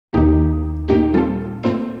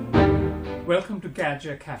welcome to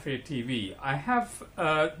Gaggia Cafe TV. I have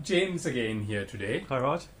James again here today. Hi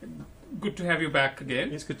Raj. Good to have you back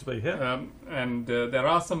again. It's good to be here. There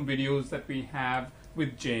are some videos that we have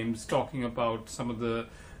with James talking about some of the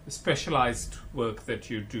specialized work that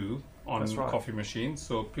you do on coffee machines.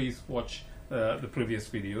 So please watch the previous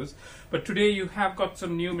videos. But today you have got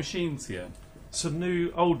some new machines here. Some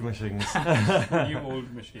new old machines. New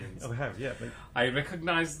old machines. Oh, we have, yeah. I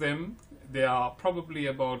recognize them. They are probably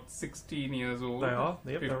about 16 years old. They are.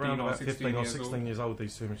 Yep, they're around about 15 or 16 old. years old,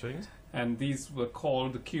 these two machines. And these were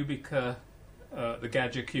called the Cubika, the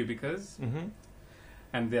Gaggia Cubikas. Mm-hmm.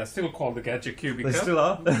 And they are still called the Gaggia Cubika. They still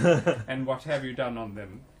are. And what have you done on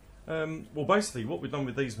them? Well, basically, what we've done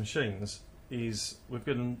with these machines is we've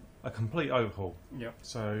given a complete overhaul. Yep.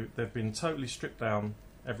 So they've been totally stripped down,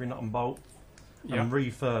 every nut and bolt, Yep. and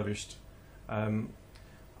refurbished. And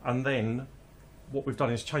then what we've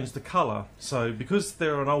done is changed the colour. So because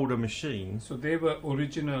they're an older machine... So they were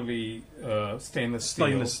originally stainless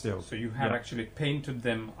steel. So you had actually painted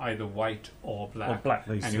them either white or black. Or black,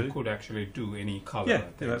 these and two. You could actually do any colour. Yeah,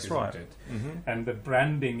 that's right. Mm-hmm. And the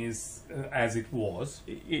branding is as it was.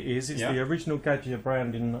 It is. It's the original Gaggia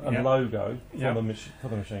branding and logo for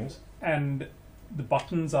the machines. And the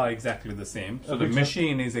buttons are exactly the same. So the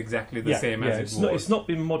machine is exactly the same as it was. It's not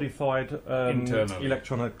been modified internally,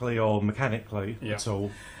 electronically or mechanically at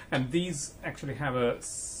all. And these actually have a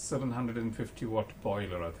 750 watt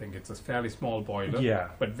boiler. I think it's a fairly small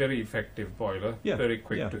boiler, but very effective boiler. Very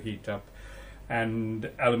quick to heat up, and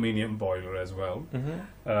aluminium boiler as well.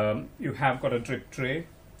 Mm-hmm. You have got a drip tray.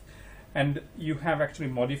 And you have actually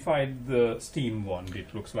modified the steam wand,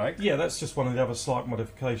 it looks like. Yeah, that's just one of the other slight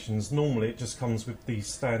modifications. Normally it just comes with the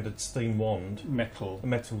standard steam wand. Metal. A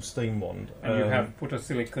metal steam wand. And you have put a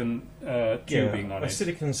silicone tubing on it. A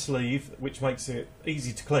silicone sleeve, which makes it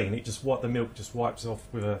easy to clean. It just the milk just wipes off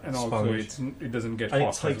with a sponge. Also it doesn't get hot. And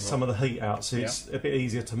it takes some of the heat out, so it's a bit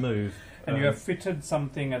easier to move. And you have fitted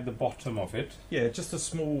something at the bottom of it. Yeah, just a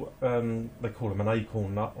small, they call them an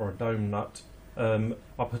acorn nut or a dome nut. I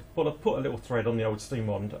put a little thread on the old steam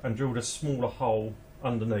wand and drilled a smaller hole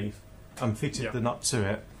underneath and fitted the nut to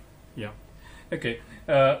it. Yeah. Okay.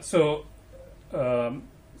 So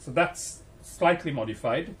that's slightly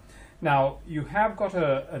modified. Now you have got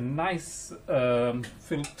a nice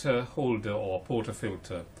filter holder or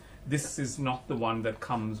portafilter. This is not the one that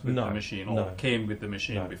comes with the machine or came with the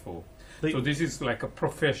machine before. So this is like a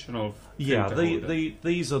professional filter holder.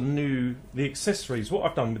 These are new. The accessories. What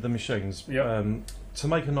I've done with the machines to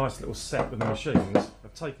make a nice little set with the machines,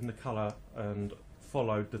 I've taken the colour and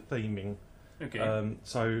followed the theming. Okay.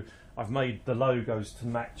 So I've made the logos to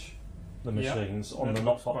match the machines on the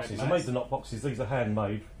knot boxes. Nice. I made the knot boxes. These are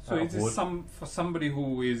handmade. So is this for somebody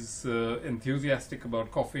who is enthusiastic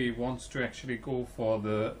about coffee, wants to actually go for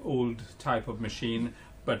the old type of machine,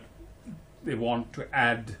 but they want to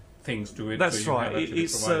add things to it? That's so right.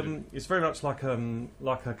 It's very much like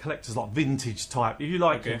a collector's, like vintage type. If you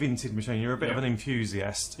like a vintage machine, you're a bit of an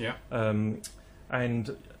enthusiast. Yeah.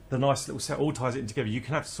 And the nice little set all ties it in together. You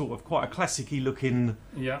can have sort of quite a classic-y looking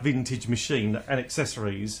vintage machine and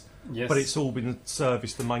accessories. Yes. But it's all been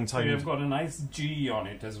serviced and maintained. So you've got a nice G on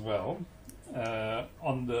it as well,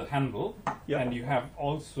 on the handle, and you have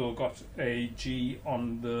also got a G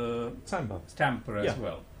on the stamper as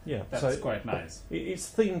well. Yeah, that's quite nice.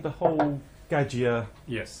 It's themed the whole Gaggia.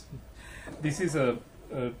 Yes. This is a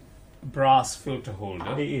brass filter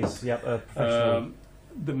holder. It is, professional.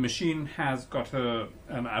 The machine has got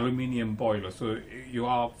an aluminium boiler, so you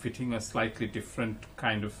are fitting a slightly different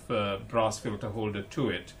kind of brass filter holder to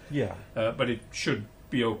it. Yeah. But it should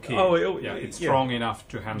be okay. Oh, it's strong enough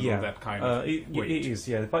to handle that kind of weight. It is,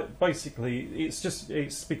 But basically,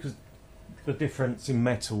 it's because the difference in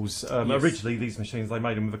metals. Originally, these machines, they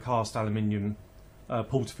made them with a cast aluminium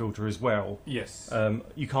portafilter as well. Yes.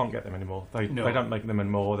 You can't get them anymore. They don't make them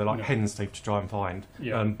anymore. They're like hen's teeth to try and find.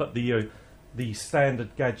 Yeah. But the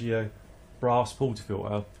standard Gaggia brass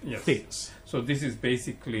portafilter fits. So this is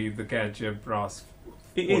basically the Gaggia brass.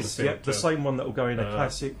 It is, the same one that will go in a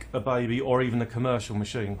classic, a baby, or even a commercial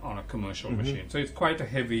machine. On a commercial machine. So it's quite a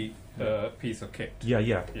heavy piece of kit. Yeah.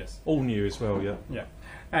 Yes. All new as well. Yeah. Yeah.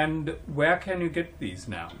 And where can you get these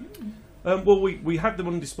now? Well, we have them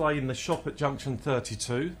on display in the shop at Junction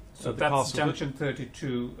 32. So that's Junction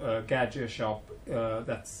 32 Gaggia shop.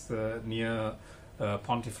 That's near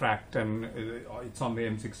Pontefract, and it's on the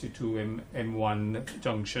M62 M1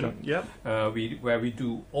 junction. Where we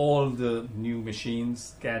do all the new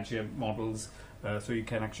machines, Gaggia models. So you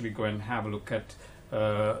can actually go and have a look at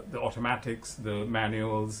the automatics, the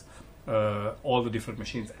manuals, all the different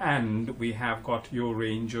machines, and we have got your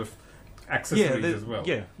range of accessories as well.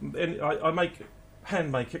 Yeah, and I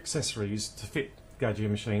hand make accessories to fit Gaggia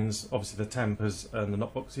machines. Obviously, the tampers and the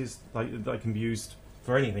knot boxes, they can be used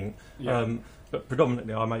for anything. Yeah. But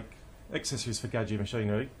predominantly, I make accessories for Gaggia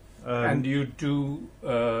machinery. And you do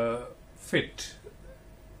fit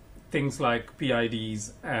things like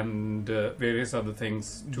PIDs and various other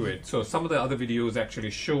things to it. So some of the other videos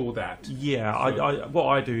actually show that. Yeah, so what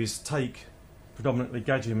I do is take predominantly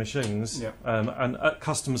Gaggia machines, and at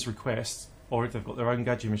customers' request, or if they've got their own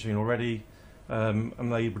Gaggia machine already,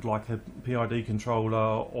 and they would like a PID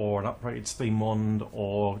controller or an upgraded steam wand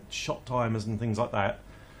or shot timers and things like that,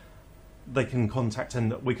 they can contact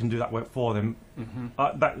and we can do that work for them.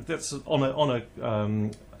 That's on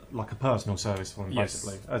a like a personal service for them,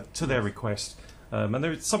 basically, to their request. And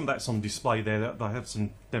there is some of that's on display there. That I have some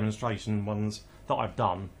demonstration ones that I've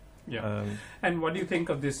done. Yeah. And what do you think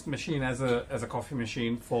of this machine as a coffee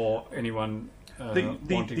machine for anyone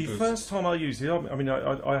wanting to? The first time I used it, I mean,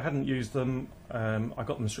 I hadn't used them. I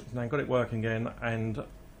got them stripped down, got it working again, and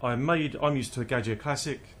I'm used to a Gaggia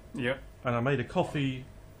Classic. Yeah. And I made a coffee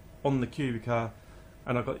on the Cubika,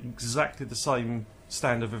 and I got exactly the same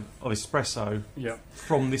standard of espresso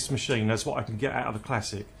from this machine as what I can get out of the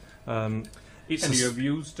Classic. And you have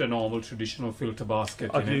used a normal traditional filter basket.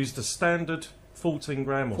 I've used a standard 14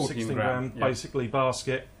 gram or 16 gram basically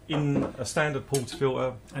basket in a standard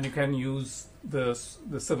portafilter. And you can use the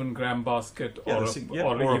 7 gram basket or a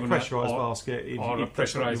pressurised basket. Or a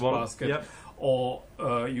pressurised basket. Or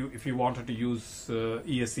if you wanted to use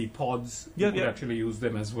ESC pods, you could actually use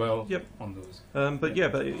them as well on those. But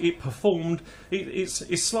it performed.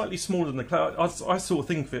 It's slightly smaller than the Classic. I sort of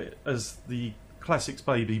think of it as the Classic's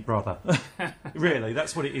baby brother. Really,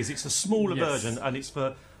 that's what it is. It's a smaller version, and it's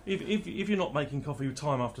for if you're not making coffee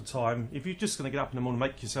time after time. If you're just going to get up in the morning,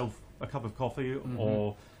 make yourself a cup of coffee,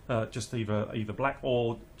 or just either black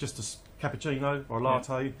or just a cappuccino or a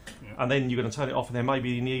latte, and then you're going to turn it off, and then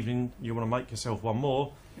maybe in the evening you want to make yourself one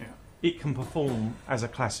more. It can perform as a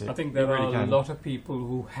Classic. I think there are a lot of people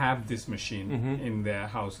who have this machine in their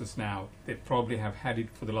houses now. They probably have had it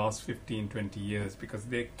for the last 15-20 years, because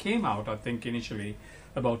they came out, I think, initially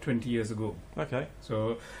about 20 years ago. Okay.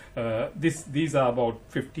 So these are about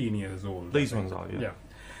 15 years old. These ones are,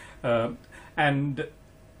 and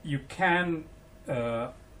you can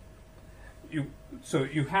you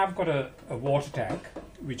have got a water tank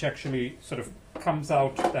which actually sort of comes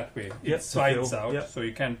out that way. It slides out, so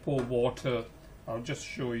you can pour water. I'll just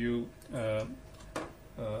show you. So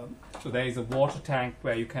there is a water tank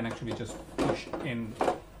where you can actually just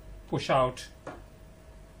push out,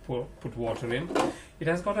 put water in. It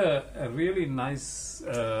has got a really nice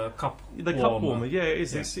cup warmer. The cup warmer,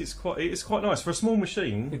 it's quite nice for a small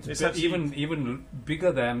machine. It's even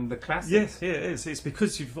bigger than the Classic. Yes, it is. It's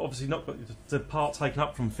because you've obviously not got the part taken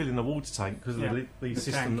up from filling the water tank because of the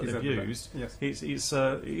system that they've used. Yes. It is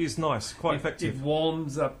nice, quite effective. It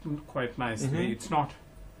warms up quite nicely. It's not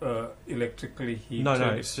electrically heated. No,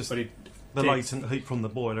 it's just the latent heat from the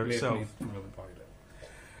boiler itself.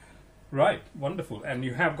 Right, wonderful. And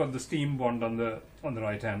you have got the steam wand on the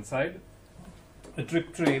right hand side, a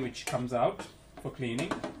drip tray which comes out for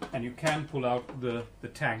cleaning, and you can pull out the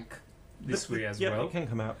tank this way as well. Yeah, it can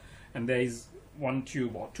come out. And there is one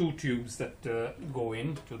tube or two tubes that go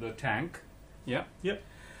into the tank. Yeah. Yep.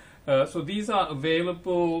 So these are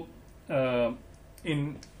available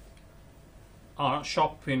in our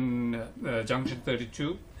shop in Junction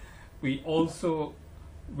 32. We also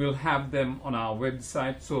will have them on our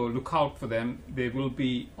website, so look out for them. They will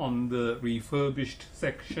be on the refurbished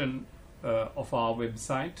section of our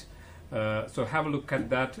website. So have a look at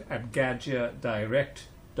that at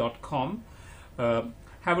gaggiadirect.com.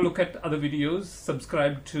 Have a look at other videos,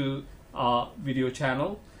 subscribe to our video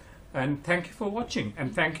channel, and thank you for watching.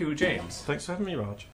 And thank you, James. Thanks for having me, Raj.